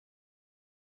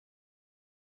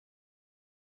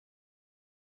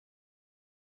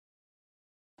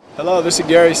Hello, this is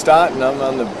Gary Stott, and I'm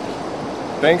on the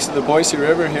banks of the Boise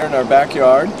River here in our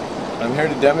backyard. I'm here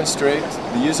to demonstrate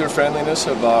the user-friendliness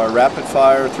of our rapid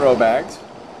fire throw bags.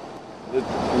 The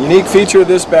unique feature of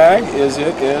this bag is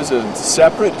it is a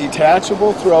separate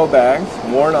detachable throw bag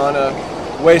worn on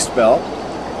a waist belt.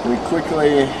 We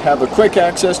quickly have a quick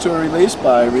access to a release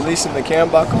by releasing the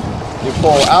cam buckle. You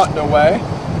pull out and away,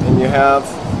 and you have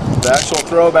the actual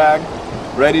throw bag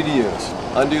ready to use.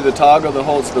 Undo the toggle that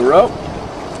holds the rope,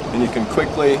 and you can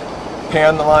quickly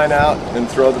pan the line out and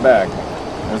throw the bag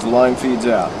as the line feeds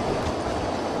out.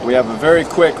 We have a very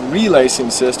quick relacing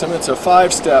system. It's a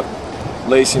 5-step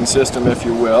lacing system, if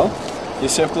you will. You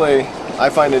simply, I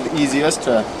find it easiest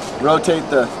to rotate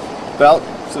the belt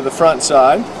to the front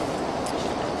side.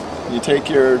 You take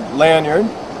your lanyard,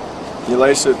 you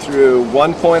lace it through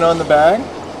one point on the bag,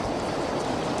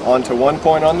 onto one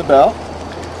point on the belt,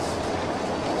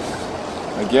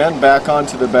 again back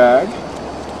onto the bag,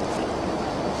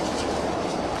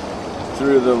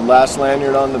 through the last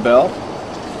lanyard on the belt,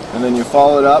 and then you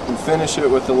follow it up and finish it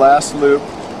with the last loop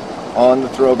on the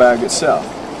throw bag itself.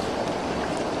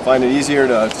 Find it easier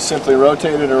to simply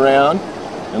rotate it around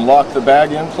and lock the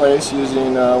bag in place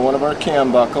using one of our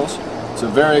cam buckles. It's a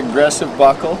very aggressive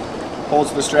buckle,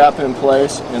 holds the strap in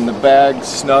place and the bag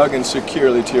snug and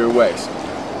securely to your waist.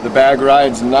 The bag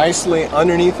rides nicely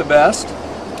underneath the vest,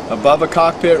 above a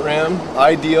cockpit rim,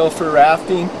 ideal for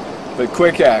rafting, but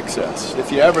quick access.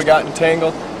 If you ever got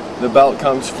entangled, the belt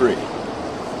comes free.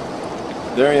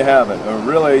 There you have it, a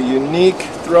really unique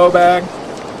throw bag,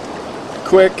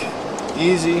 quick,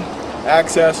 easy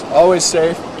access, always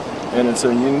safe, and it's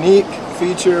a unique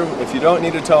feature if you don't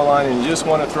need a tow line and you just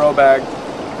want a throw bag,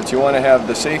 but you want to have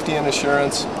the safety and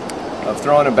assurance of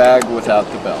throwing a bag without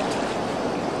the belt.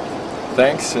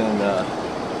 Thanks, and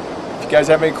if you guys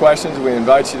have any questions, we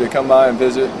invite you to come by and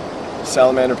visit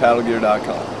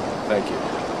salamanderpaddlegear.com. Thank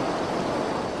you.